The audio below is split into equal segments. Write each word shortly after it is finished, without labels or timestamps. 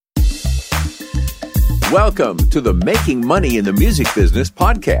Welcome to the Making Money in the Music Business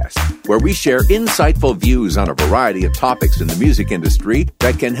podcast, where we share insightful views on a variety of topics in the music industry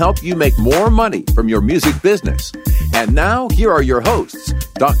that can help you make more money from your music business. And now, here are your hosts,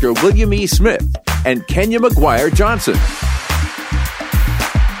 Dr. William E. Smith and Kenya McGuire Johnson.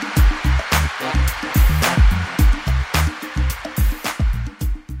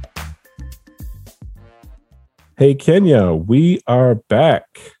 Hey, Kenya, we are back.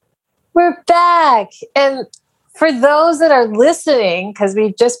 We're back. And for those that are listening, because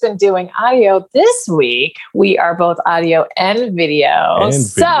we've just been doing audio this week, we are both audio and video.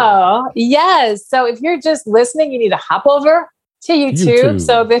 So, yes. So if you're just listening, you need to hop over to YouTube.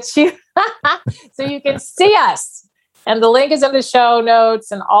 So that you so you can see us. And the link is in the show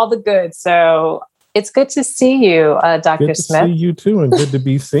notes and all the good. So it's good to see you, Dr. Good Smith. Good to see you too, and good to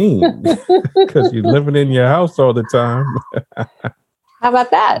be seen because you're living in your house all the time. How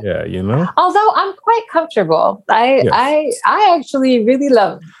about that? Yeah, you know. Although I'm quite comfortable, I actually really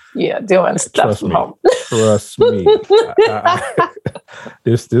love doing stuff from home. Trust me.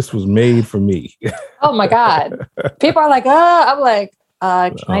 This was made for me. Oh my God! People are like, I'm like,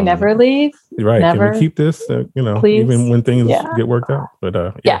 can I never leave? Right? Never? Can we keep this? Please? Even when things get worked out.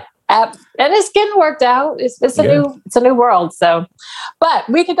 But yeah. And it's getting worked out. It's a new world. So, but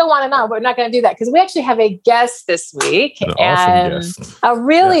we could go on and on. But we're not going to do that because we actually have a guest this week, a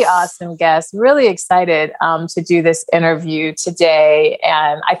really awesome guest. Really excited to do this interview today,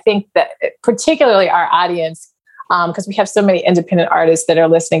 and I think that particularly our audience, because we have so many independent artists that are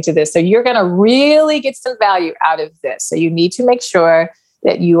listening to this, so you're going to really get some value out of this. So you need to make sure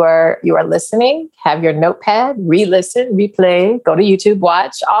that you are listening, have your notepad, re-listen, replay, go to YouTube,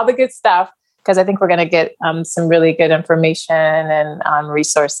 watch all the good stuff, because I think we're going to get some really good information and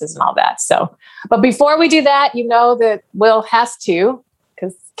resources and all that. So, but before we do that, you know that Will has to,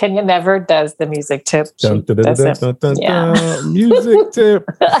 because Kenya never does the music tip. Music tip.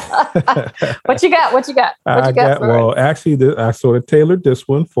 What you got? Actually, I sort of tailored this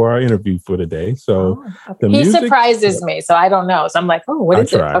one for our interview for today. So he surprises me, so I don't know. So I'm like, what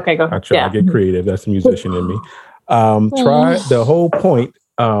is it? Okay, go. I try. I get creative. That's the musician in me. Try the whole point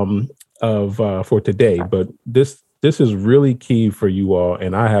of for today, but this is really key for you all,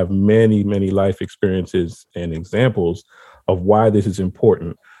 and I have many life experiences and examples of why this is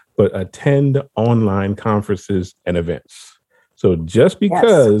important. But attend online conferences and events. So just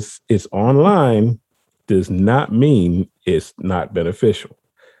because it's online does not mean it's not beneficial.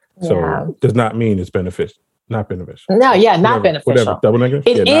 So does not mean it's beneficial. Not beneficial. No, not beneficial. Whatever. Double negative?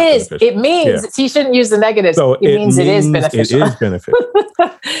 It is. It means he shouldn't use the negatives. So it means it is beneficial. It is beneficial.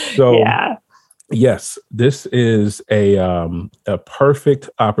 So yes, this is a perfect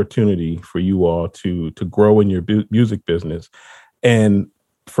opportunity for you all to grow in your music business. And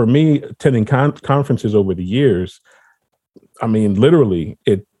for me, attending conferences over the years, I mean, literally,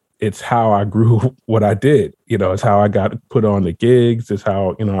 it's how I grew what I did. It's how I got put on the gigs. It's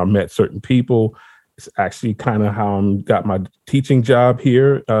how, I met certain people. It's actually kind of how I got my teaching job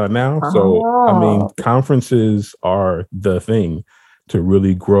here now. So, I mean, conferences are the thing to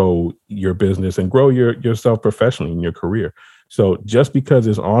really grow your business and grow yourself professionally in your career. So just because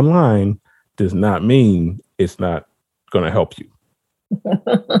it's online does not mean it's not going to help you.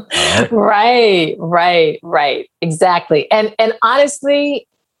 Right. Exactly. And honestly,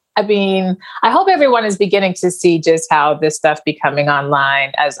 I mean, I hope everyone is beginning to see just how this stuff becoming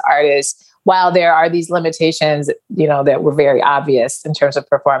online as artists, while there are these limitations, that were very obvious in terms of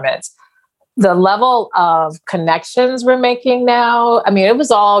performance, the level of connections we're making now, I mean, it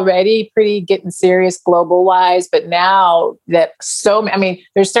was already pretty getting serious global wise, but now that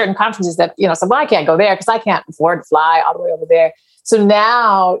there's certain conferences that, I can't go there because I can't afford to fly all the way over there. So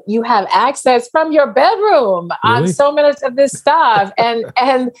now you have access from your bedroom on so much of this stuff. And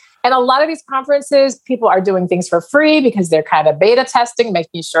a lot of these conferences, people are doing things for free because they're kind of beta testing,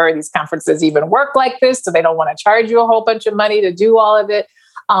 making sure these conferences even work like this. So they don't want to charge you a whole bunch of money to do all of it.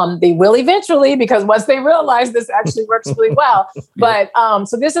 They will eventually, because once they realize this actually works really well. But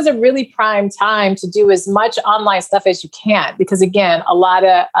so this is a really prime time to do as much online stuff as you can, because again, a lot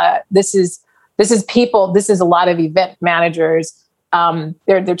of this is people. This is a lot of event managers.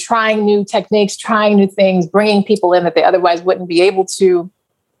 They're trying new techniques, trying new things, bringing people in that they otherwise wouldn't be able to.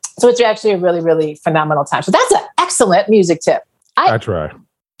 So it's actually a really, really phenomenal time. So that's an excellent music tip. I try.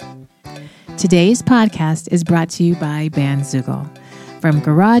 Today's podcast is brought to you by Bandzoogle. From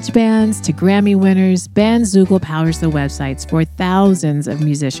garage bands to Grammy winners, Bandzoogle powers the websites for thousands of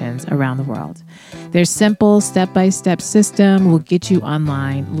musicians around the world. Their simple step-by-step system will get you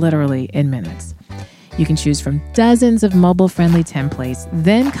online literally in minutes. You can choose from dozens of mobile-friendly templates,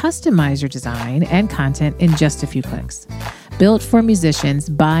 then customize your design and content in just a few clicks. Built for musicians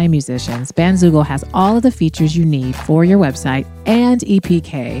by musicians, Bandzoogle has all of the features you need for your website and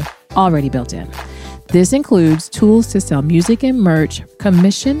EPK already built in. This includes tools to sell music and merch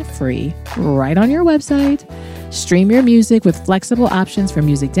commission-free right on your website, stream your music with flexible options for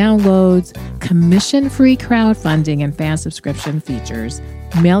music downloads, commission-free crowdfunding and fan subscription features,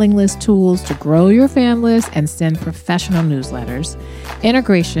 mailing list tools to grow your fan list and send professional newsletters,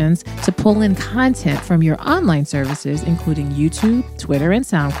 integrations to pull in content from your online services, including YouTube, Twitter, and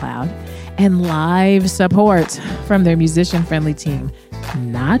SoundCloud, and live support from their musician-friendly team.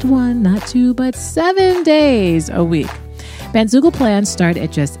 Not 1, not 2, but 7 days a week. Bandzoogle plans start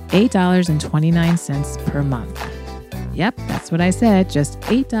at just $8.29 per month. Yep, that's what I said, just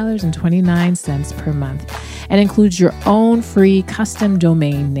 $8.29 per month, and includes your own free custom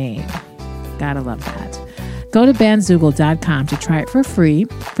domain name. Gotta love that. Go to bandzoogle.com to try it for free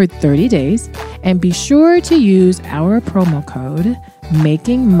for 30 days, and be sure to use our promo code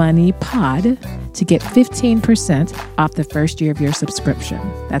MAKINGMONEYPOD to get 15% off the first year of your subscription.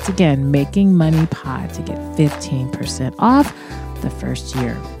 That's again, MAKINGMONEYPOD to get 15% off the first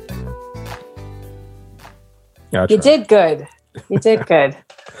year. Gotcha. You did good. You did good.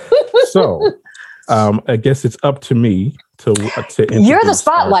 So, I guess it's up to me to You're the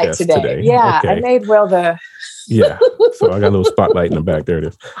spotlight today. Yeah, okay. I made Will the. Yeah, so I got a little spotlight in the back. There it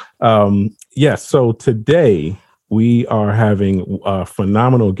is. Yes, so today we are having a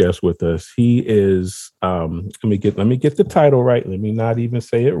phenomenal guest with us. He is, let me get the title right. Let me not even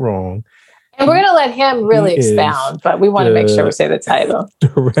say it wrong. And we're going to let him really expound, but we want to make sure we say the title.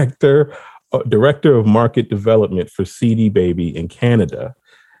 Director of Market Development for CD Baby in Canada,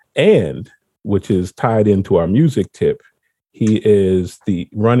 and which is tied into our music tip. He is he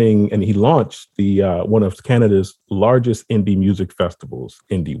launched the one of Canada's largest indie music festivals,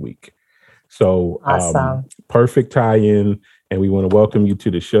 Indie Week. So awesome. Perfect tie-in, and we want to welcome you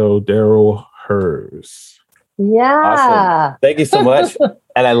to the show, Daryl Hers. Yeah. Awesome. Thank you so much.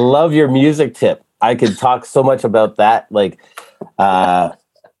 And I love your music tip. I could talk so much about that. Like, I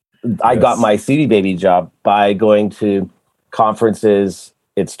got my CD Baby job by going to conferences.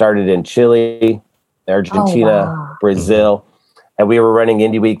 It started in Chile, Argentina, Brazil, and we were running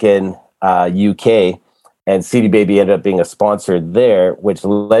Indie Week in UK. And CD Baby ended up being a sponsor there, which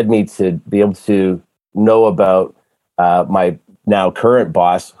led me to be able to know about my now current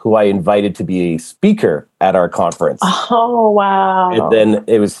boss, who I invited to be a speaker at our conference. Oh, wow. And then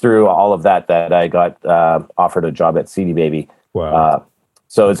it was through all of that I got offered a job at CD Baby. Wow.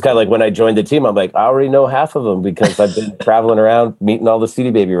 So it's kind of like when I joined the team, I'm like, I already know half of them because I've been traveling around meeting all the CD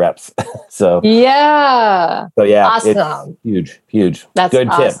Baby reps. So yeah, awesome. It's huge. That's good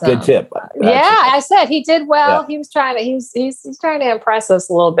awesome. Good tip. Yeah, I said he did well. Yeah. He was trying to. He's trying to impress us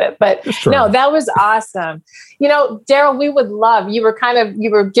a little bit, but no, that was awesome. You know, Daryl, we would love. You were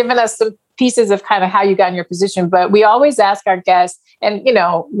giving us some pieces of kind of how you got in your position, but we always ask our guests. And, you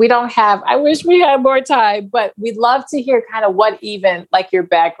know, I wish we had more time, but we'd love to hear kind of what even like your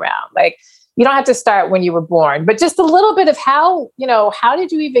background, like you don't have to start when you were born, but just a little bit of how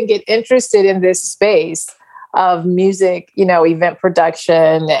did you even get interested in this space of music, event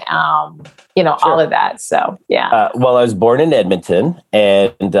production, all of that. So, yeah. Well, I was born in Edmonton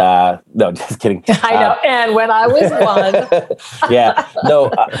and no, just kidding. I know. And when I was 1. Yeah,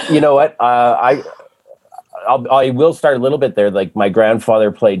 no, you know what? I will start a little bit there. Like my grandfather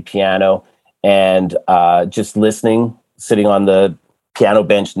played piano, and just listening, sitting on the piano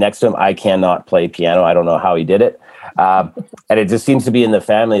bench next to him. I cannot play piano. I don't know how he did it. And it just seems to be in the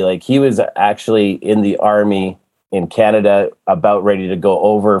family. Like he was actually in the army in Canada, about ready to go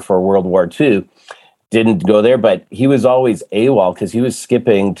over for World War II. Didn't go there, but he was always AWOL because he was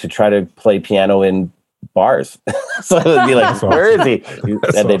skipping to try to play piano in bars. So it would be like, where is he?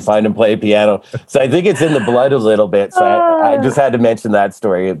 And they'd find him play piano. So I think it's in the blood a little bit. So I just had to mention that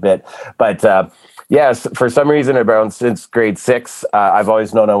story a bit. But yes, for some reason, around since grade 6, I've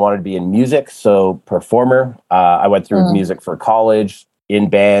always known I wanted to be in music. So performer. I went through music for college, in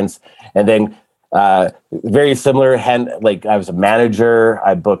bands, and then very similar. Like I was a manager.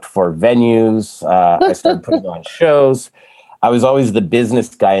 I booked for venues. I started putting on shows. I was always the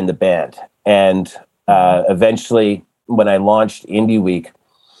business guy in the band. And eventually, when I launched Indie Week,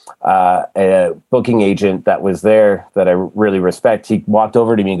 a booking agent that was there that I really respect, he walked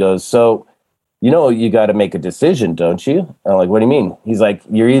over to me and goes, "So, you got to make a decision, don't you?" And I'm like, "What do you mean?" He's like,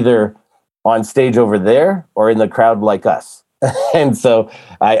 "You're either on stage over there or in the crowd like us." And so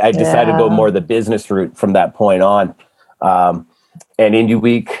I decided to go more the business route from that point on. Indie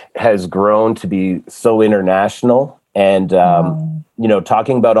Week has grown to be so international. And,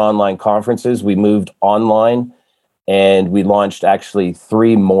 talking about online conferences, we moved online and we launched actually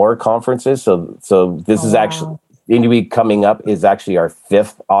 3 more conferences. So this is actually, Indie Week coming up is actually our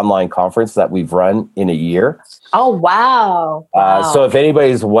 5th online conference that we've run in a year. Oh, wow. So if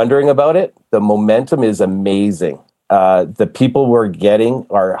anybody's wondering about it, the momentum is amazing. The people we're getting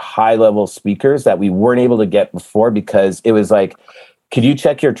are high-level speakers that we weren't able to get before because it was like, could you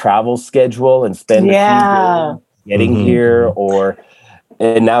check your travel schedule and spend a few days getting here?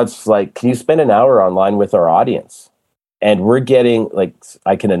 And now it's like, can you spend an hour online with our audience? And we're getting, like,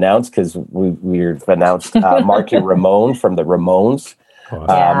 I can announce because we've announced Marky Ramone from the Ramones,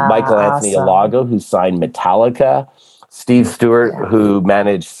 Michael Anthony Alago, who signed Metallica, Steve Stewart, who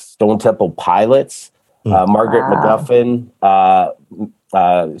managed Stone Temple Pilots, Margaret McGuffin.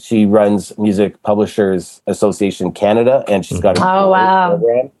 She runs Music Publishers Association Canada, and she's got a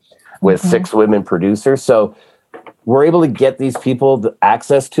program with 6 women producers. So we're able to get these people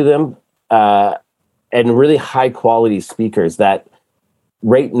access to them. And really high quality speakers that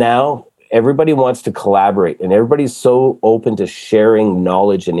right now, everybody wants to collaborate and everybody's so open to sharing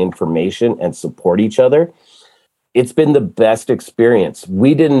knowledge and information and support each other. It's been the best experience.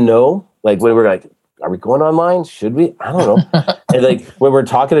 We didn't know, like when we were like, are we going online? Should we? I don't know. And like when we're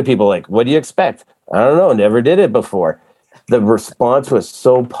talking to people, like, what do you expect? I don't know. Never did it before. The response was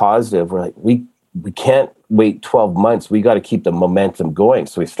so positive. We're like, we can't wait 12 months. We got to keep the momentum going.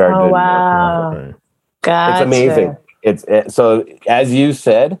 So we started doing more. Gotcha. It's amazing. It's so as you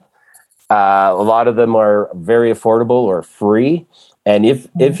said, a lot of them are very affordable or free. And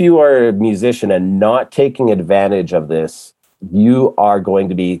if you are a musician and not taking advantage of this, you are going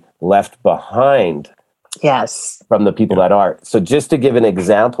to be left behind. Yes. From the people that are. So just to give an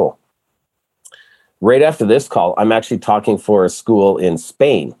example, right after this call, I'm actually talking for a school in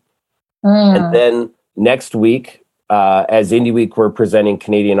Spain. And then next week, as Indie Week, we're presenting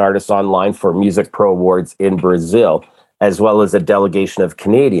Canadian artists online for Music Pro Awards in Brazil, as well as a delegation of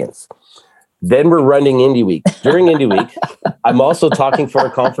Canadians. Then we're running Indie Week. During Indie Week, I'm also talking for a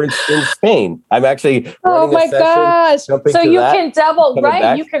conference in Spain. I'm actually running a session. Gosh. So you can double, right?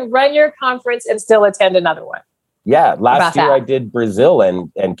 Back. You can run your conference and still attend another one. Yeah. Last year I did Brazil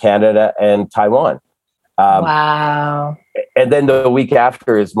and Canada and Taiwan. Wow. And then the week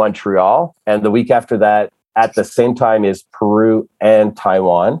after is Montreal. And the week after that, at the same time, is Peru and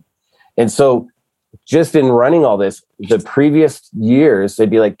Taiwan. And so just in running all this, the previous years, they'd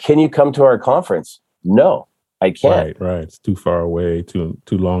be like, can you come to our conference? No, I can't. Right. It's too far away, too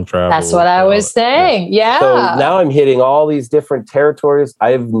long travel. That's what I was saying. Yeah. So now I'm hitting all these different territories. I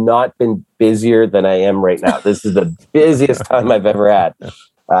have not been busier than I am right now. This is the busiest time I've ever had.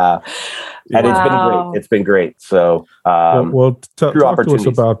 And it's been great. It's been great. So, talk to us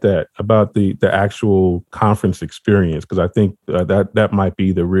about that, about the actual conference experience, because I think that might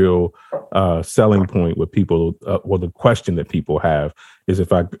be the real selling point with people. The question that people have is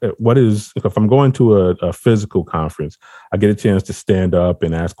if I'm going to a physical conference, I get a chance to stand up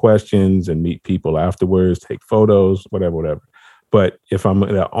and ask questions and meet people afterwards, take photos, whatever. But if I'm at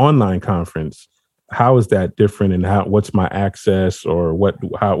an online conference, how is that different, and what's my access, or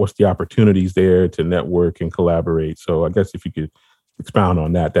what's the opportunities there to network and collaborate? So I guess if you could expound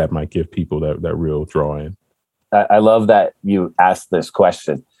on that, that might give people that real draw in. I love that you asked this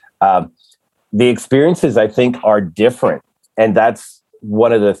question. The experiences, I think, are different. And that's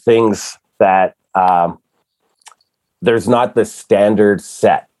one of the things that there's not the standard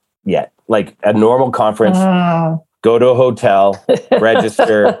set yet. Like a normal conference, go to a hotel,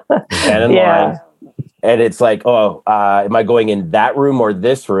 register, stand in line. And it's like, am I going in that room or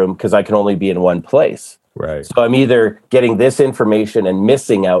this room? Because I can only be in one place. Right. So I'm either getting this information and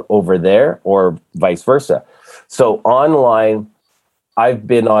missing out over there, or vice versa. So online, I've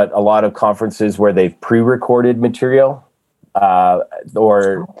been on a lot of conferences where they've pre-recorded material,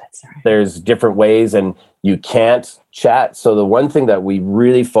 there's different ways, and you can't chat. So the one thing that we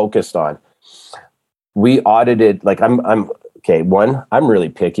really focused on, we audited. Like I'm really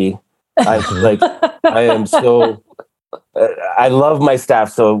picky. I am so, I love my staff.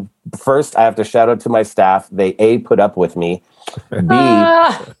 So first I have to shout out to my staff. They put up with me. B,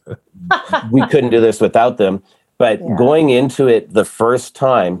 we couldn't do this without them. But going into it the first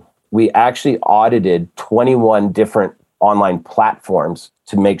time, we actually audited 21 different online platforms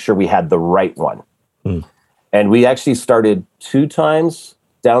to make sure we had the right one. And we actually started 2 times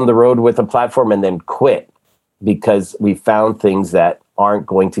down the road with a platform and then quit because we found things that aren't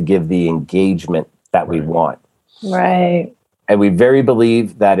going to give the engagement that we want. Right. And we very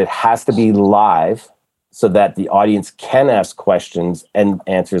believe that it has to be live so that the audience can ask questions and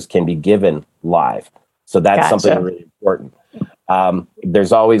answers can be given live. So that's something really important.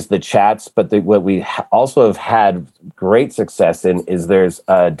 There's always the chats, but what we also have had great success in is there's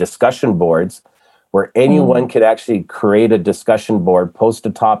discussion boards where anyone could actually create a discussion board, post a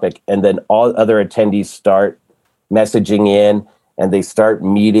topic, and then all other attendees start messaging in and they start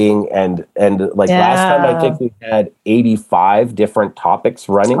meeting. And like last time, I think we had 85 different topics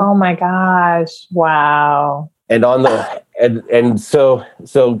running. Oh my gosh. Wow. And on the, and so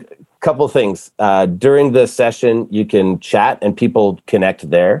couple things. During the session, you can chat and people connect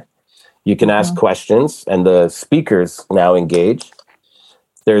there. You can ask questions and the speakers now engage.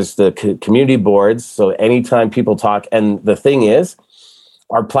 There's the community boards. So anytime people talk, and the thing is,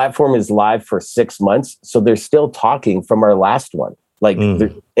 our platform is live for 6 months. So they're still talking from our last one. Like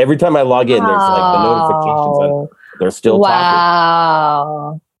every time I log in, there's like the notifications on. They're still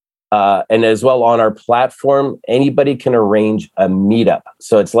talking. And as well on our platform, anybody can arrange a meetup.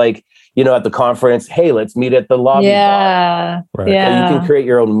 So it's like, at the conference, hey, let's meet at the lobby. Yeah. Bar. Right. Yeah. So you can create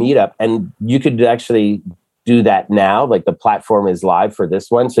your own meetup, and you could actually do that now. Like the platform is live for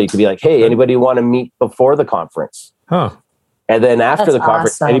this one. So you could be like, hey, anybody want to meet before the conference? Huh. And then after the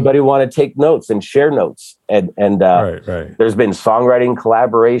conference, anybody want to take notes and share notes? And there's been songwriting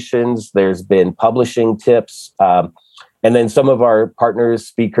collaborations. There's been publishing tips. And then some of our partners,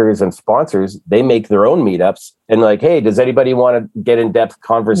 speakers, and sponsors, they make their own meetups and like, hey, does anybody want to get in-depth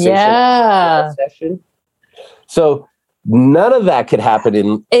conversation? Yeah. Session? So none of that could happen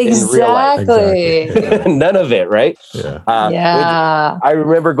in real life. Exactly. None of it, right? Yeah. I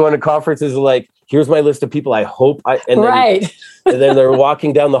remember going to conferences like, here's my list of people I hope and then they're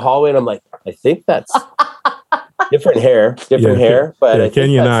walking down the hallway and I'm like, I think that's different hair. But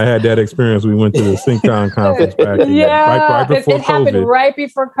Kenya and I had that experience. We went to the SyncCon conference back in right before COVID. It happened right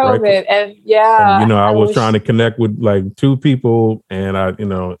before COVID. And I was trying to connect with like two people and are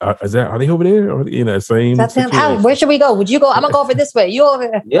they over there? Or, same. That's where should we go? Would you go? I'm gonna go over this way. You over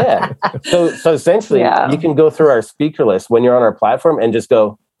there. Yeah. So essentially you can go through our speaker list when you're on our platform and just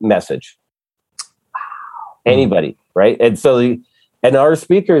go message. Anybody, right? And so and our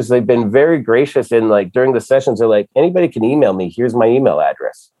speakers, they've been very gracious in like during the sessions, they're like, anybody can email me. Here's my email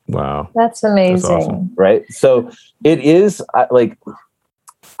address. Wow. That's amazing. That's awesome. Right. So it is like,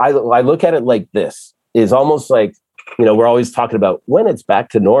 I look at it like this is almost like, we're always talking about when it's back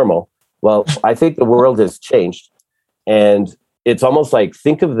to normal. Well, I think the world has changed, and it's almost like,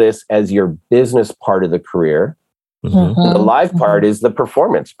 think of this as your business part of the career. Mm-hmm. The live part is the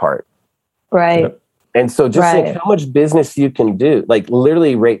performance part. Right. Yep. And so just think how much business you can do. Like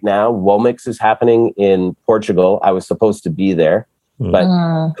literally right now, Womix is happening in Portugal. I was supposed to be there, but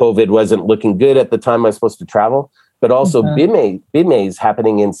COVID wasn't looking good at the time I was supposed to travel. But also BIME is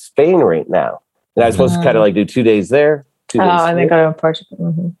happening in Spain right now. And I was supposed to kind of like do 2 days there. 2 days and then go to Portugal.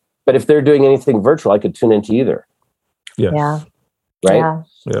 Mm-hmm. But if they're doing anything virtual, I could tune into either. Yes. Yeah. Right? Yeah.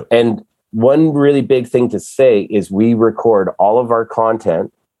 Yep. And one really big thing to say is we record all of our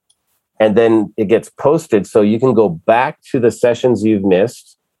content, and then it gets posted so you can go back to the sessions you've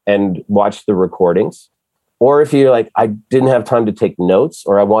missed and watch the recordings. Or if you're like, I didn't have time to take notes,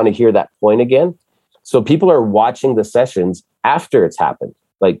 or I want to hear that point again. So people are watching the sessions after it's happened.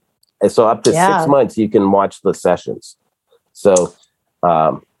 Like, so up to 6 months, you can watch the sessions. So,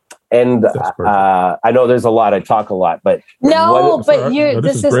 I know there's a lot, I talk a lot, but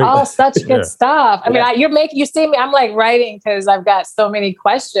this is all such good stuff. I mean, you see me, I'm like writing because I've got so many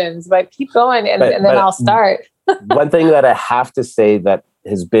questions, but keep going and then I'll start. One thing that I have to say that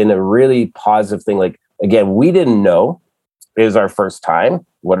has been a really positive thing, like, again, we didn't know. It was our first time.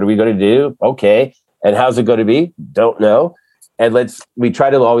 What are we going to do? Okay. And how's it going to be? Don't know. And we try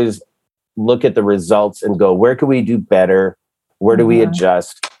to always look at the results and go, where can we do better? Where do we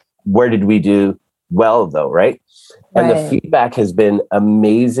adjust? Where did we do well, though, right? And the feedback has been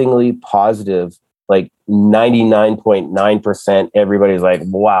amazingly positive, like 99.9%. Everybody's like,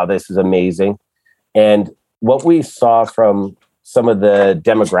 wow, this is amazing. And what we saw from some of the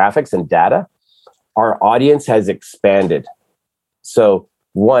demographics and data, our audience has expanded. So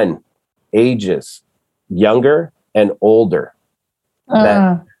ages, younger and older.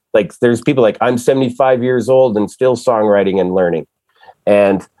 That, like, there's people like, I'm 75 years old and still songwriting and learning.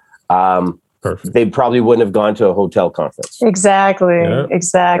 And they probably wouldn't have gone to a hotel conference. Exactly.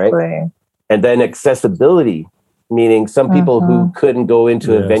 Right? And then accessibility, meaning some people who couldn't go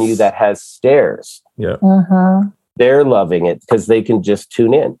into a venue that has stairs. Yeah. They're loving it because they can just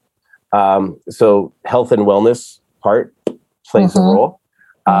tune in. So health and wellness part plays a role.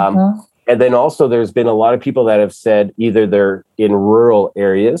 And then also there's been a lot of people that have said either they're in rural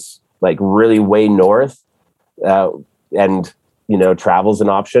areas like really way north, and travel's an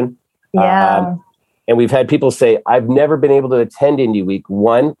option. Yeah. And we've had people say, I've never been able to attend Indie Week.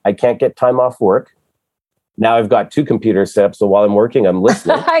 One, I can't get time off work. Now I've got 2 computers set up, so while I'm working, I'm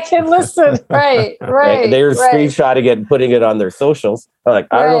listening. I can listen. Right. They're screenshotting it and putting it on their socials. I'm like,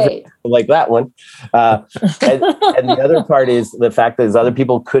 I don't know if I like that one. And the other part is the fact that other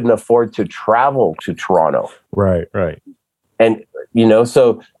people couldn't afford to travel to Toronto. Right. And,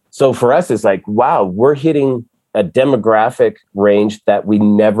 so for us, it's like, wow, we're hitting a demographic range that we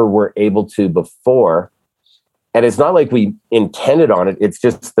never were able to before. And it's not like we intended on it. It's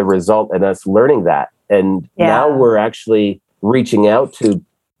just the result and us learning that. And now we're actually reaching out to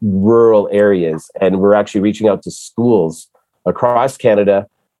rural areas, and we're actually reaching out to schools across Canada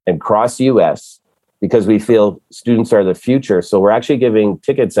and across US, because we feel students are the future. So we're actually giving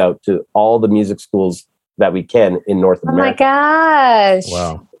tickets out to all the music schools that we can in North America. Oh my gosh.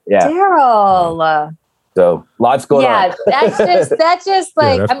 Wow. Yeah. Daryl. So lots going on. Yeah, that's just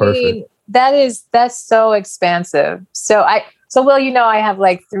like, that's mean, that's so expansive. So Will, I have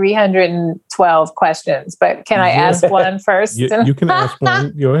like 312 questions, but can I ask one first? You can ask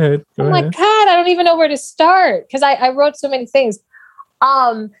one. Go ahead. Oh my God, I don't even know where to start because I wrote so many things.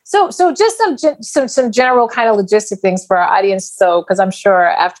 So just some general kind of logistic things for our audience. So, because I'm sure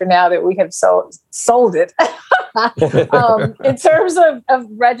after now that we have sold it, in terms of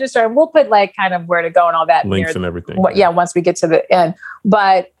registering, we'll put like kind of where to go and all that links and everything. Yeah, once we get to the end.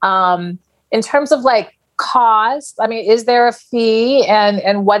 But in terms of like cost, I mean, is there a fee,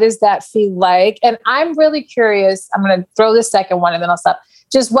 and what is that fee like? And I'm really curious. I'm going to throw the second one and then I'll stop.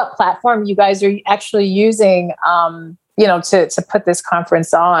 Just what platform you guys are actually using. To put this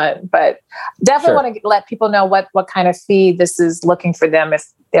conference on, but definitely want to let people know what kind of fee this is looking for them if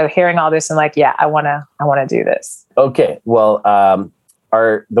they're hearing all this and like, yeah, I want to do this. Okay. Well,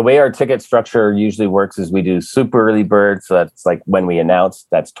 the way our ticket structure usually works is we do super early bird. So that's like when we announce,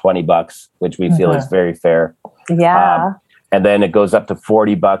 that's $20, which we feel is very fair. Yeah. And then it goes up to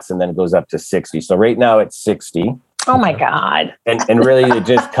 $40 and then it goes up to $60. So right now it's $60. Oh my God. And really it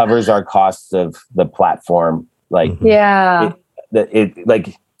just covers our costs of the platform. Like, it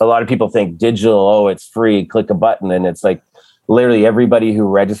like a lot of people think digital, it's free, click a button. And it's like literally everybody who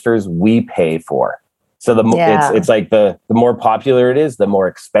registers, we pay for. So it's like the more popular it is, the more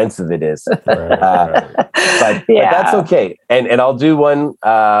expensive it is. But that's okay. And I'll do one,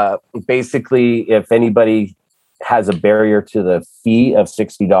 basically, if anybody has a barrier to the fee of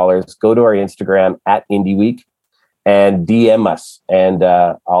 $60, go to our Instagram at Indie Week and DM us. And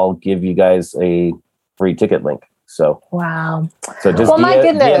I'll give you guys a free ticket link. So wow. So just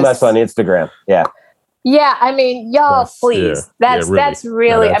DM us on Instagram. Yeah. Yeah, I mean, y'all, please. That's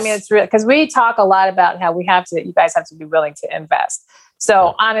really. I mean, it's real because we talk a lot about how you guys have to be willing to invest.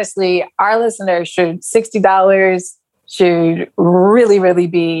 So honestly, our listeners $60 should really, really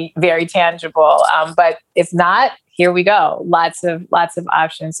be very tangible. But if not, here we go. Lots of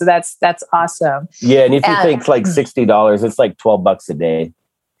options. So that's awesome. Yeah, and if you think like $60, it's like $12 a day.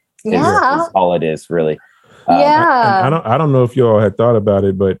 Yeah, is all it is, really. I don't know if you all had thought about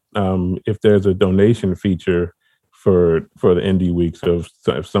it, but if there's a donation feature for the Indie Weeks of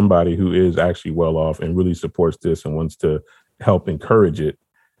somebody who is actually well off and really supports this and wants to help encourage it,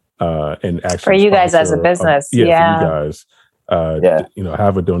 and actually for you guys as a business, for you guys,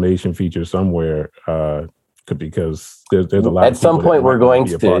 have a donation feature somewhere, because there's a lot. At some point, we're going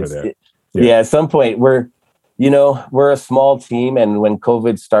to. At some point, we're a small team, and when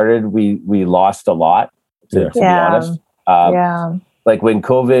COVID started, we lost a lot. To be honest, like when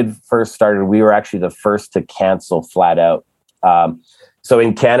COVID first started, we were actually the first to cancel flat out. So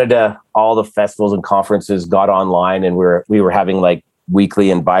in Canada, all the festivals and conferences got online, and we were having like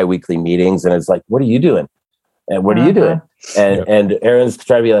weekly and bi-weekly meetings. And it's like, what are you doing? And what are you doing? And Aaron's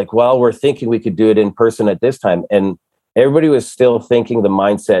trying to be like, well, we're thinking we could do it in person at this time. And everybody was still thinking the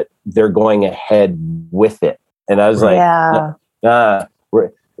mindset they're going ahead with it. And I was like,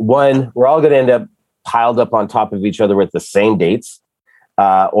 we're all going to end up piled up on top of each other with the same dates,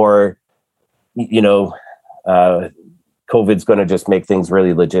 or COVID's going to just make things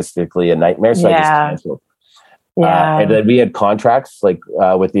really logistically a nightmare. So I just canceled. And then we had contracts like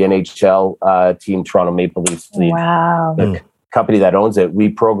with the NHL team, Toronto Maple Leafs, the company that owns it. We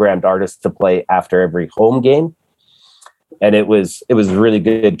programmed artists to play after every home game, and it was really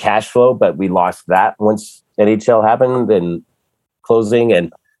good cash flow. But we lost that once NHL happened and closing,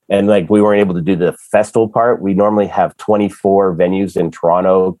 and like we weren't able to do the festival part. We normally have 24 venues in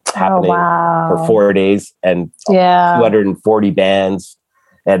Toronto happening for 4 days and 240 bands.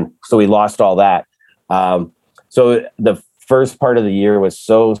 And so we lost all that. So the first part of the year was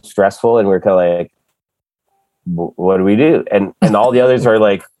so stressful, and we were kind of like, what do we do? And all the others are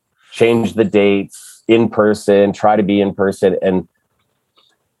like, change the dates, in person, try to be in person. And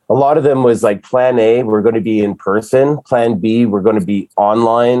a lot of them was like, plan A, we're going to be in person. Plan B, we're going to be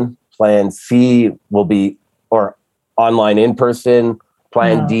online. Plan C will be or online in person.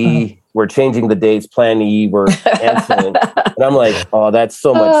 Plan D, we're changing the dates. Plan E, we're canceling. And I'm like, oh, that's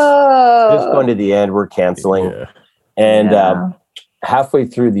so much. Just going to the end, we're canceling. Yeah. And halfway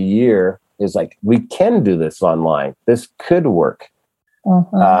through the year is like, we can do this online. This could work.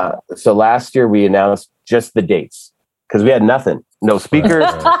 So last year we announced just the dates because we had nothing. No speakers,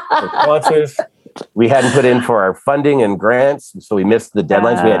 no sponsors. We hadn't put in for our funding and grants, so we missed the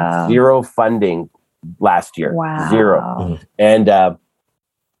deadlines. We had zero funding last year. Wow. Zero. And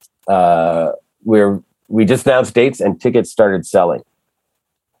we just announced dates and tickets started selling.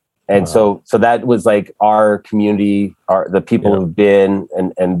 And so that was like our community, the people who've been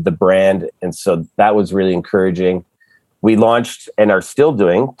and the brand. And so that was really encouraging. We launched and are still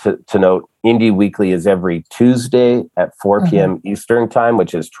doing, to note, Indie Weekly is every Tuesday at 4 p.m. Eastern time,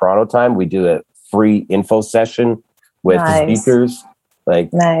 which is Toronto time. We do a free info session with speakers.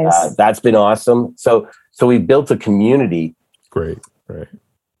 That's been awesome. So we built a community. Great.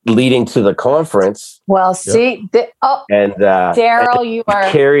 Leading to the conference. Well, see, and Daryl, you are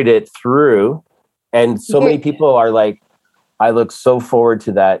carried it through. And so many people are like, I look so forward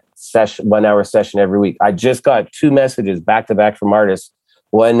to that session, 1 hour session every week. I just got 2 messages back to back from artists.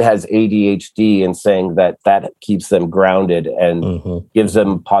 One has ADHD and saying that keeps them grounded and gives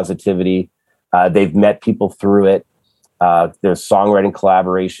them positivity. They've met people through it. There's songwriting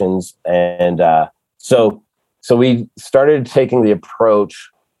collaborations. And so we started taking the approach.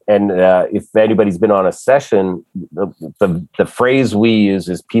 And if anybody's been on a session, the phrase we use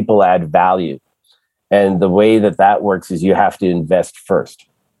is people add value. And the way that works is you have to invest first.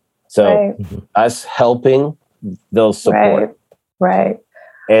 So us helping, they'll support. Right.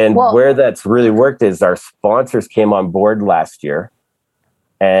 And where that's really worked is our sponsors came on board last year,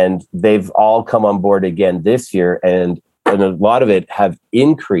 and they've all come on board again this year. And a lot of it have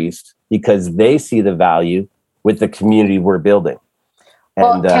increased because they see the value with the community we're building.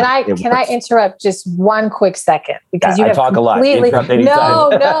 Well, and, can I interrupt just one quick second? Because you have talk completely, a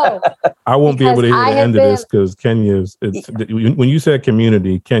lot. No. I won't be able to hear the end of this because when you said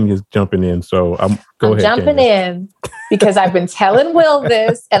community, Kenya's jumping in. So I'm jumping in because I've been telling Will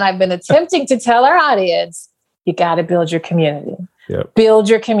this, and I've been attempting to tell our audience, you got to build your community. Yep. Build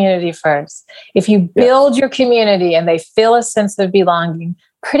your community first. If you build your community and they feel a sense of belonging,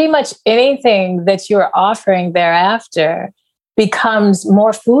 pretty much anything that you're offering thereafter becomes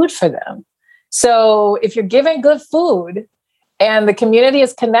more food for them. So if you're giving good food and the community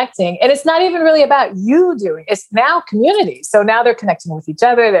is connecting, and it's not even really about you doing, it's now community. So now they're connecting with each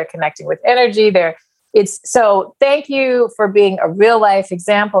other, they're connecting with energy. So thank you for being a real life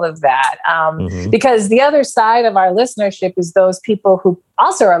example of that. Because the other side of our listenership is those people who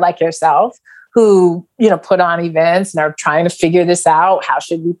also are like yourself, who, put on events and are trying to figure this out. How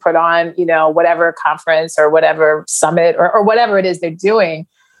should we put on, whatever conference or whatever summit or whatever it is they're doing.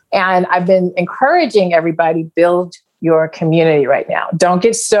 And I've been encouraging everybody, build your community right now. Don't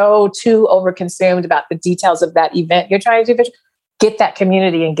get too overconsumed about the details of that event you're trying to do. Get that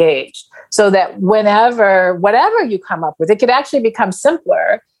community engaged so that whatever you come up with, it could actually become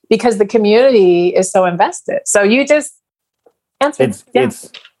simpler because the community is so invested. So you just answered.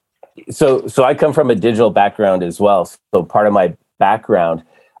 So I come from a digital background as well. So part of my background,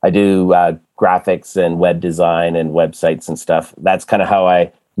 I do graphics and web design and websites and stuff. That's kind of how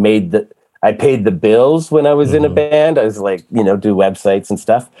I paid the bills when I was in a band. I was like, do websites and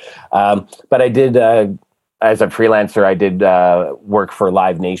stuff. But I did, as a freelancer, I did work for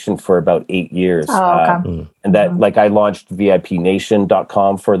Live Nation for about 8 years. And that, I launched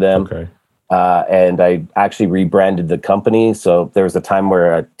VIPNation.com for them. Okay. And I actually rebranded the company. So there was a time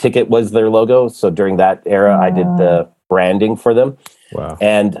where a ticket was their logo. So during that era, I did the branding for them. Wow.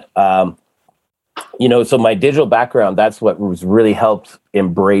 And, so my digital background, that's what was really helped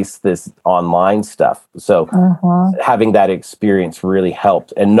embrace this online stuff. So having that experience really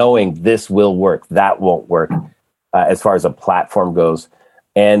helped, and knowing this will work, that won't work as far as a platform goes.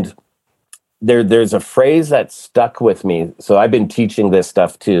 And there's a phrase that stuck with me. So I've been teaching this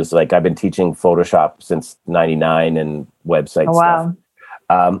stuff too. So I've been teaching Photoshop since '99 and website stuff.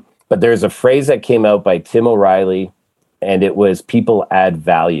 But there's a phrase that came out by Tim O'Reilly, and it was people add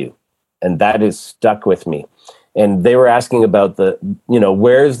value. And that is stuck with me. And they were asking about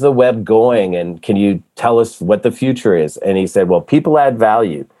where's the web going? And can you tell us what the future is? And he said, well, people add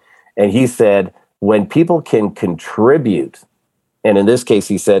value. And he said, when people can contribute, and in this case,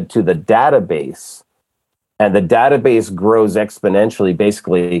 he said, to the database, and the database grows exponentially,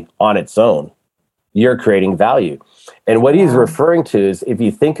 basically on its own, you're creating value. And what he's referring to is, if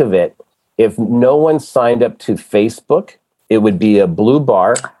you think of it, if no one signed up to Facebook, it would be a blue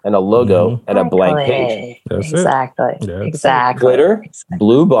bar and a logo and a blank page. That's exactly. Exactly. Twitter,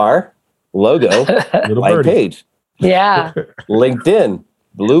 blue bar, logo, blank page. Yeah. LinkedIn,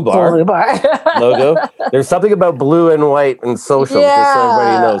 blue bar, logo. There's something about blue and white and social, just so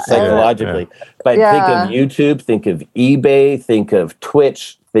everybody knows psychologically. But think of YouTube, think of eBay, think of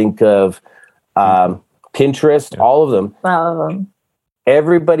Twitch, think of Pinterest, all of them.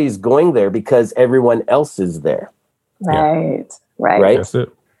 Everybody's going there because everyone else is there. Right. That's it.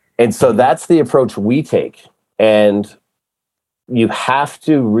 And so that's the approach we take. And you have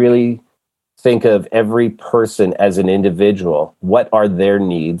to really think of every person as an individual. What are their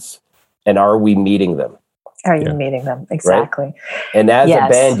needs? And are we meeting them? Are you meeting them? Exactly. Right? And as a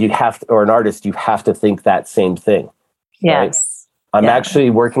band, you have to, or an artist, you have to think that same thing. Yes. Right? I'm actually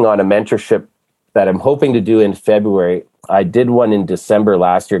working on a mentorship that I'm hoping to do in February. I did one in December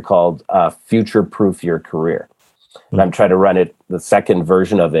last year called Future Proof Your Career. And I'm trying to run it, the second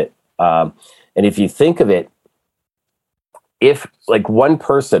version of it. And if you think of it, if like one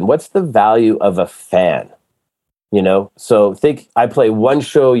person, what's the value of a fan? You know, so think I play one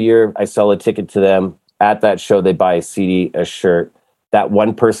show a year, I sell a ticket to them. At that show, they buy a CD, a shirt. That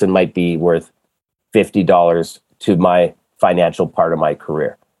one person might be worth $50 to my financial part of my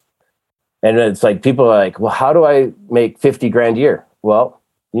career. And it's like, people are like, well, how do I make 50 grand a year? Well,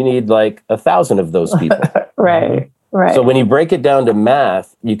 you need like 1,000 of those people. Right. So when you break it down to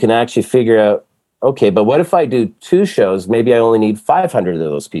math, you can actually figure out, okay, but what if I do 2 shows? Maybe I only need 500 of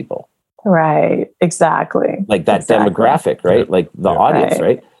those people. Right. Exactly. Like that demographic, right? Like the audience,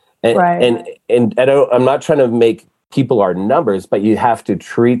 right? And I'm not trying to make people our numbers, but you have to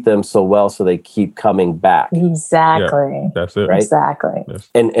treat them so well so they keep coming back. Exactly. Yeah, that's it. Right? Exactly. Yes.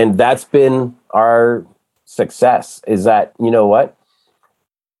 And that's been our success, is that, you know what?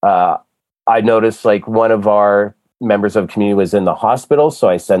 I noticed like one of our members of community was in the hospital, so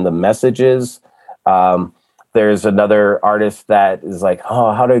I send them messages. There's another artist that is like,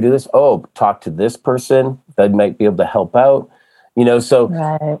 oh, how do I do this? Oh, talk to this person that might be able to help out. You know,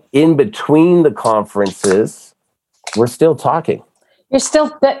 so in between the conferences, we're still talking. You're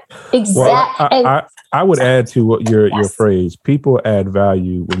still Well, I would add to what your phrase. People add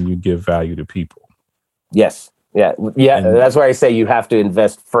value when you give value to people. Yes. Yeah. And that's why I say you have to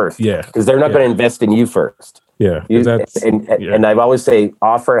invest first. Yeah. Because they're not going to invest in you first. Yeah. And I always say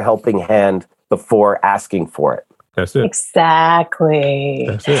offer a helping hand before asking for it. That's it. Exactly.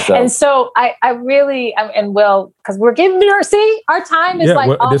 That's it. And so I really, and Will, because we're getting our time is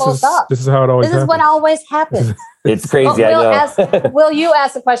almost up. This is how it always happens. This is what always happens. It's crazy. Will you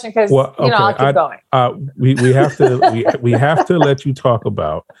ask the question? Because I'll keep going. We have to let you talk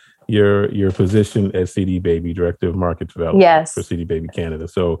about your position as CD Baby, Director of Market Development for CD Baby Canada.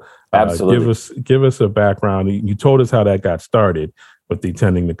 So absolutely, give us a background. You told us how that got started with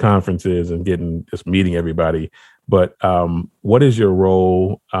attending the conferences and just meeting everybody. But what is your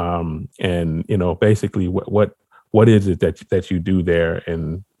role? And basically, what is it that you do there?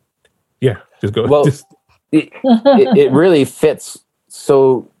 And just go. Well, it really fits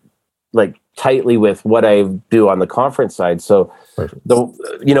so like tightly with what I do on the conference side. So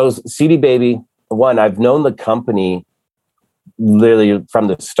CD Baby, one, I've known the company literally from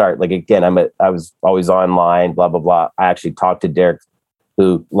the start. Like, again, I was always online, blah, blah, blah. I actually talked to Derek,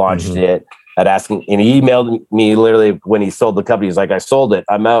 who launched it, and he emailed me literally when he sold the company. He's like, I sold it.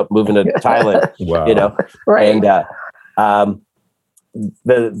 I'm out, moving to Thailand. Wow. Right. And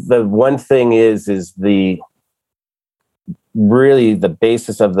the one thing is the really the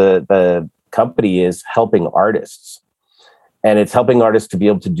basis of the company is helping artists, and it's helping artists to be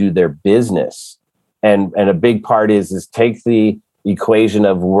able to do their business. And a big part is take the equation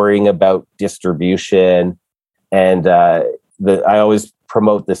of worrying about distribution. And I always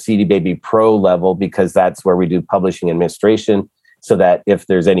promote the CD Baby Pro level, because that's where we do publishing administration, so that if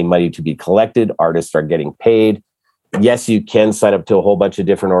there's any money to be collected, artists are getting paid. Yes, you can sign up to a whole bunch of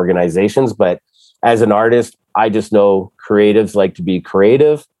different organizations, but as an artist, I just know creatives like to be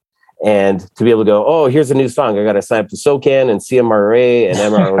creative, and to be able to go, oh, here's a new song. I got to sign up to SOCAN and CMRA and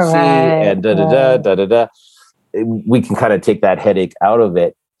MROC and da-da-da. We can kind of take that headache out of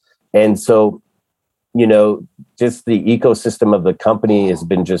it. And so, just the ecosystem of the company has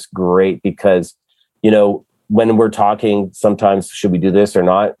been just great, because, when we're talking, sometimes should we do this or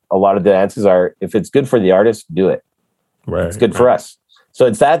not? A lot of the answers are, if it's good for the artist, do it. Right. It's good for us. So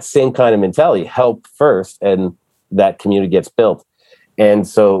it's that same kind of mentality, help first, and that community gets built. And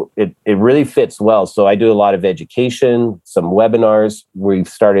so it really fits well. So I do a lot of education, some webinars. We've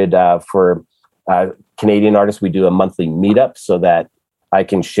started for Canadian artists, we do a monthly meetup so that I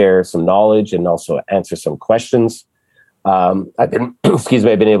can share some knowledge and also answer some questions. I've been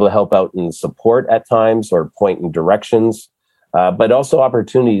able to help out in support at times or point in directions, but also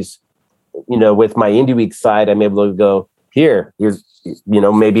opportunities. With my Indie Week side, I'm able to go, here's,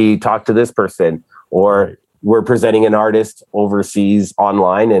 maybe talk to this person, or we're presenting an artist overseas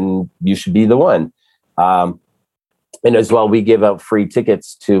online and you should be the one. And as well, we give out free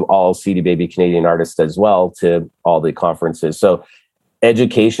tickets to all CD Baby Canadian artists as well to all the conferences. So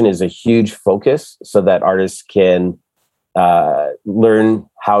education is a huge focus so that artists can learn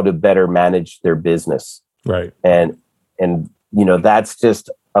how to better manage their business. Right. And that's just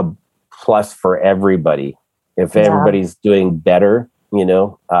a plus for everybody. If everybody's doing better, it's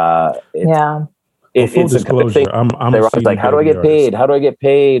a good thing. They're always like, how do I get paid? How do I get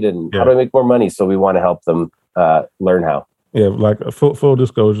paid? And how do I make more money? So we want to help them learn how. Yeah, like full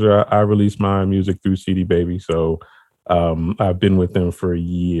disclosure, I released my music through CD Baby, so I've been with them for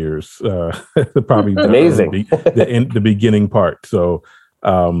years. Probably amazing. the beginning part. So,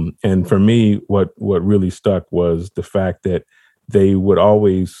 and for me, what really stuck was the fact that they would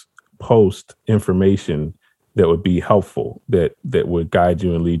always post information that would be helpful, that would guide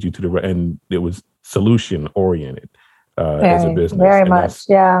you and lead you to and it was solution oriented as a business. Very much,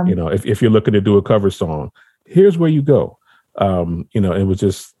 yeah. If you're looking to do a cover song, here's where you go. It was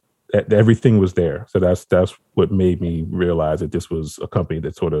just everything was there. So that's what made me realize that this was a company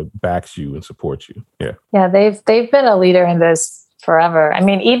that sort of backs you and supports you. Yeah. Yeah, they've been a leader in this forever. I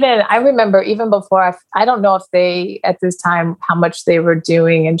mean, I remember even before, I don't know if they, at this time, how much they were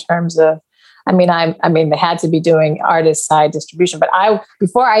doing in terms of, they had to be doing artist side distribution, but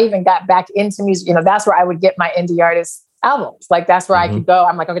before I even got back into music, that's where I would get my indie artist albums. Like that's where I could go.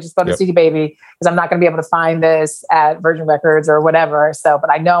 I'm like, okay, just go to CD Baby because I'm not going to be able to find this at Virgin Records or whatever. So,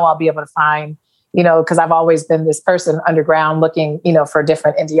 but I know I'll be able to find, because I've always been this person underground looking, for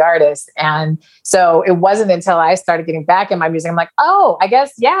different indie artists. And so it wasn't until I started getting back in my music, I'm like, oh, I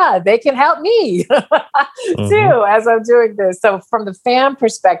guess, they can help me too, as I'm doing this. So from the fan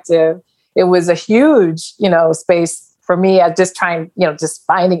perspective, it was a huge, space for me as just trying, just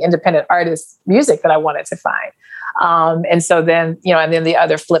finding independent artists' music that I wanted to find. And so then, and then the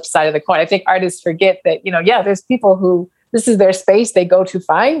other flip side of the coin, I think artists forget that, there's people who this is their space. They go to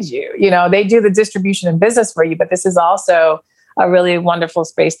find you, they do the distribution and business for you, but this is also a really wonderful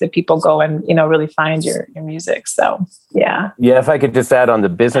space that people go and, really find your music. So, yeah. Yeah. If I could just add on the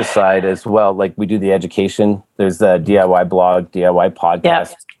business side as well, like we do the education, there's the DIY blog, DIY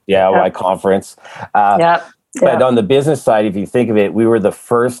podcast, DIY conference. But on the business side, if you think of it, we were the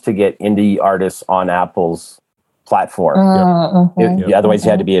first to get indie artists on Apple's platform. Otherwise, you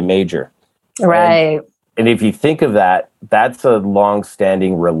had to be a major. Right. And if you think of that, that's a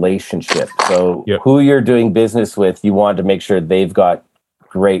long-standing relationship. So who you're doing business with, you want to make sure they've got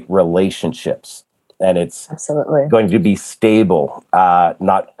great relationships. And it's absolutely going to be stable,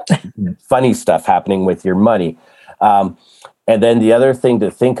 not funny stuff happening with your money. And then the other thing to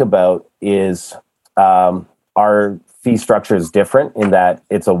think about is our fee structure is different in that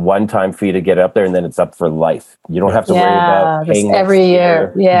it's a one-time fee to get up there and then it's up for life. You don't have to worry about paying every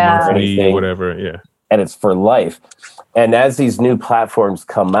year. Whatever. Yeah. And it's for life. And as these new platforms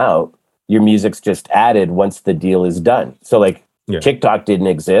come out, your music's just added once the deal is done. So TikTok didn't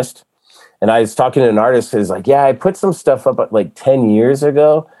exist. And I was talking to an artist who's like, I put some stuff up like 10 years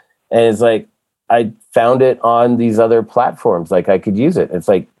ago. And it's like, I found it on these other platforms. Like I could use it. It's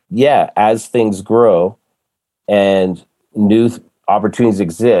like, as things grow and new opportunities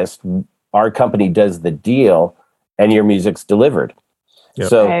exist, our company does the deal and your music's delivered.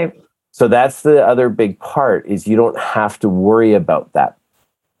 Yep. So that's the other big part is you don't have to worry about that.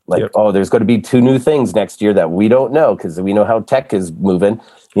 Like, there's going to be 2 new things next year that we don't know because we know how tech is moving.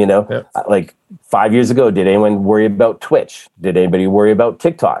 Like 5 years ago, did anyone worry about Twitch? Did anybody worry about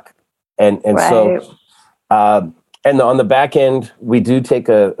TikTok? And so, and on the back end, we do take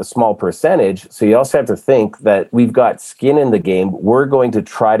a small percentage. So you also have to think that we've got skin in the game. We're going to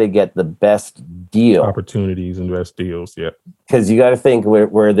try to get the best deal. Opportunities and best deals, Because you got to think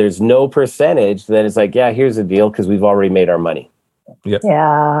where there's no percentage, then it's like, here's a deal because we've already made our money. Yep.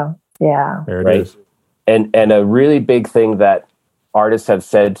 Yeah. There it is. And a really big thing that artists have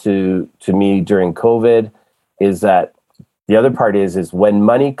said to me during COVID is that the other part is when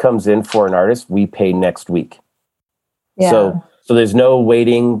money comes in for an artist, we pay next week. So there's no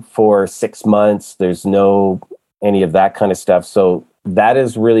waiting for 6 months. There's no any of that kind of stuff. So that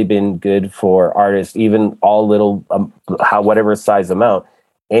has really been good for artists, even all little, whatever size amount.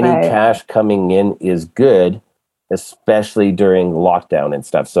 Any cash coming in is good, especially during lockdown and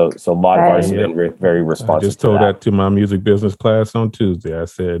stuff. So a lot of artists have been very responsive. I just told that to my music business class on Tuesday. I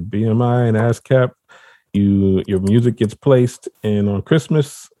said, BMI and ASCAP, your music gets placed in on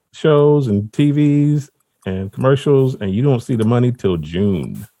Christmas shows and TVs and commercials, and you don't see the money till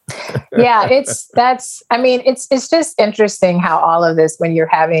June. Yeah, it's just interesting how all of this, when you're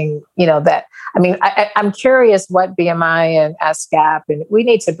having, that, I'm curious what BMI and ASCAP, and we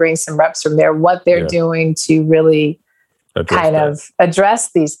need to bring some reps from there, what they're doing to really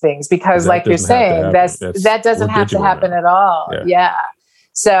address these things, because like you're saying, that doesn't have to happen at all. Yeah.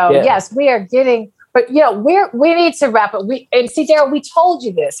 So yes, we are getting, but we need to wrap up. See, Daryl, we told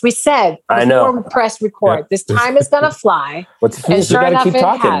you this. We said before we press record, this time is going to fly. We got to keep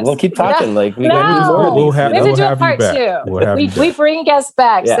talking. We'll keep talking. We got to do more of these. We'll have part two. We bring guests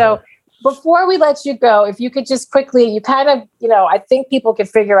back. Yeah. So before we let you go, if you could just quickly, you kind of, I think people can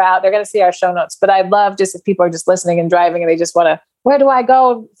figure out, they're going to see our show notes, but I'd love just if people are just listening and driving and they just want to, where do I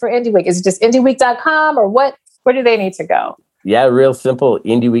go for Indie Week? Is it just indieweek.com or what? Where do they need to go? Yeah, real simple,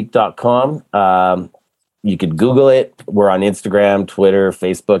 indieweek.com. You could Google it. We're on Instagram, Twitter,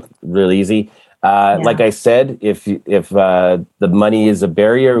 Facebook, real easy. Like I said, if the money is a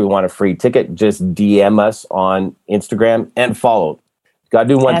barrier, we want a free ticket, just DM us on Instagram and follow. Got to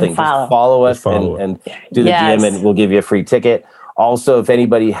do one thing, just follow us and do the DM, and we'll give you a free ticket. Also, if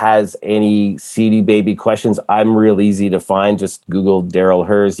anybody has any CD Baby questions, I'm real easy to find. Just Google Daryl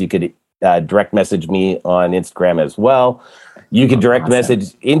Herz. You could direct message me on Instagram as well. You can direct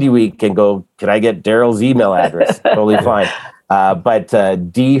message Indie Week and go, can I get Daryl's email address? Totally fine. But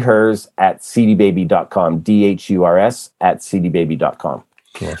dhurs@cdbaby.com, DHURS@cdbaby.com.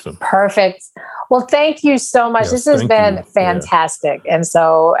 Awesome. Perfect. Well, thank you so much. This has been fantastic. Yeah. And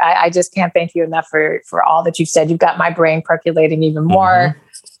so I just can't thank you enough for all that you've said. You've got my brain percolating even more.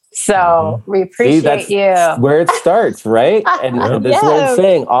 So we appreciate you. Where it starts, right? And this is what I'm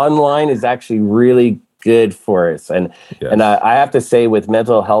saying. Online is actually really good for us. And I have to say, with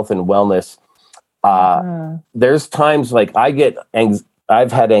mental health and wellness, there's times like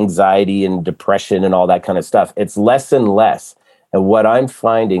I've had anxiety and depression and all that kind of stuff. It's less and less. And what I'm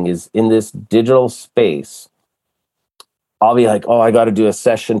finding is in this digital space, I'll be like, I got to do a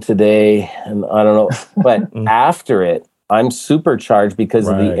session today. And I don't know. But after it, I'm supercharged because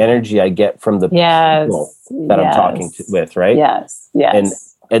of the energy I get from the people that I'm talking with, right? Yes. And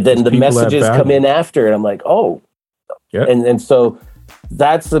then the messages come in after, and I'm like, and so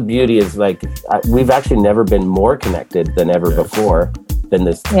that's the beauty, is like we've actually never been more connected than ever before than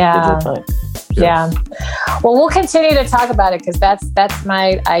this digital time. Yeah. Well, we'll continue to talk about it, because that's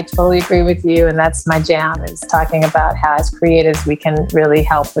I totally agree with you. And that's my jam, is talking about how as creatives, we can really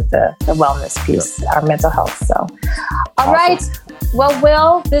help with the wellness piece, our mental health. So, all right. Well,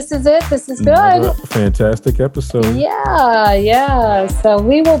 Will, this is it. This is good. Another fantastic episode. Yeah. So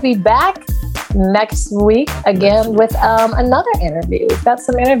we will be back next week again with another interview. We've got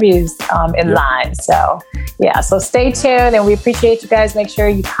some interviews in line. So so stay tuned, and we appreciate you guys. Make sure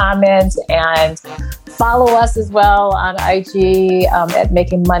you comment and follow us as well on IG at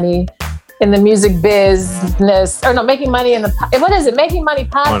Making Money in the Music Business, or no, Making Money in the, what is it? Making Money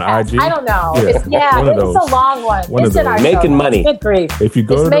Podcast. On IG? I don't know. It's a long one. It's in our Making Money. Good grief. If you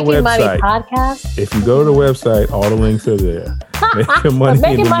go to the website, Money Podcast. If you go to the website, all the links are there. Making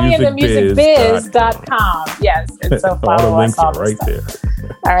Money in the Music Biz.com. Yes. And so follow all the links us, are right there.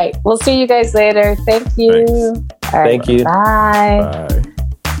 All right. We'll see you guys later. Thank you. Thanks. All right, thank you. Bye.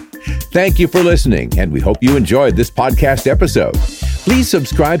 Thank you for listening, and we hope you enjoyed this podcast episode. Please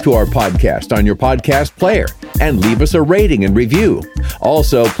subscribe to our podcast on your podcast player and leave us a rating and review.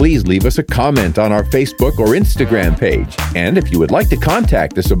 Also, please leave us a comment on our Facebook or Instagram page. And if you would like to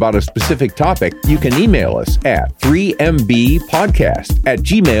contact us about a specific topic, you can email us at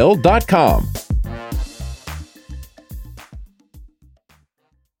 3mbpodcast@gmail.com.